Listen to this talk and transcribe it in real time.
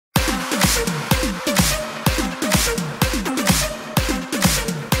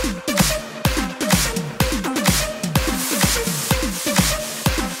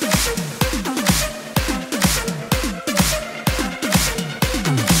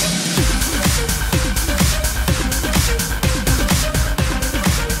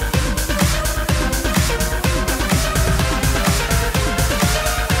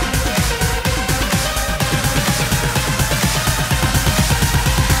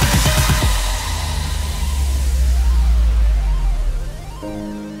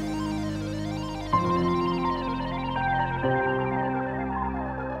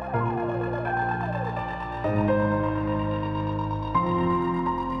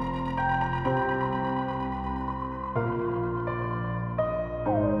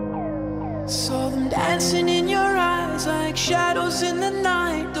Saw them dancing in your eyes like shadows in the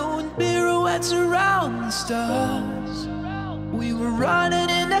night, doing pirouettes around the stars. We were running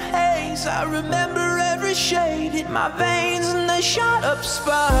in the haze, I remember every shade hit my veins and they shot up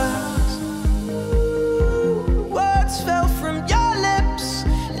sparks. Words fell from your lips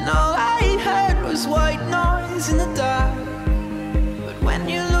and all I heard was white noise in the dark. But when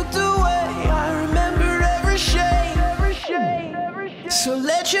you looked away, I remember every shade. So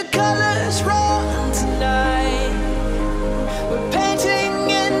let your colors run tonight. We're painting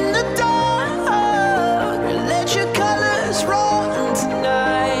in the dark. Let your colors run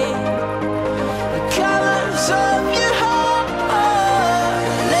tonight. The colors of your heart.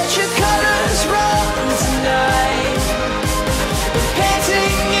 Let your colors run tonight. We're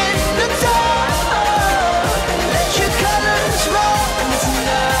painting in the dark. Let your colors run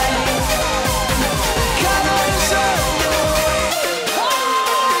tonight. The colors of your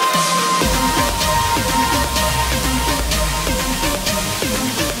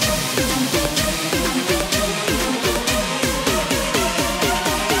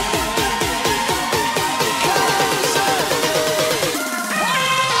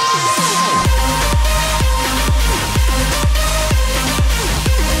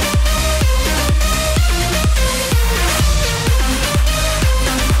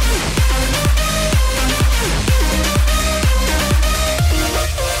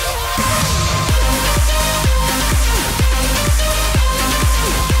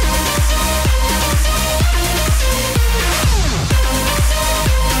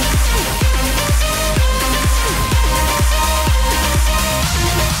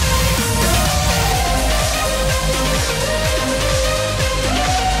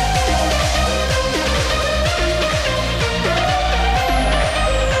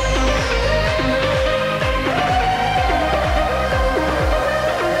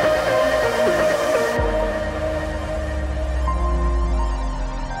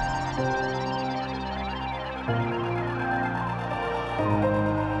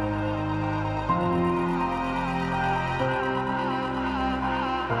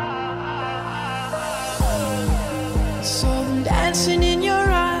Saw them dancing in your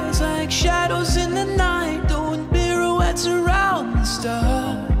eyes like shadows in the night, doing pirouettes around the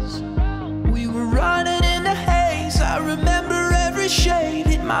stars. We were running in the haze, I remember every shade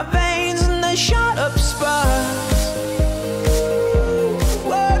hit my veins.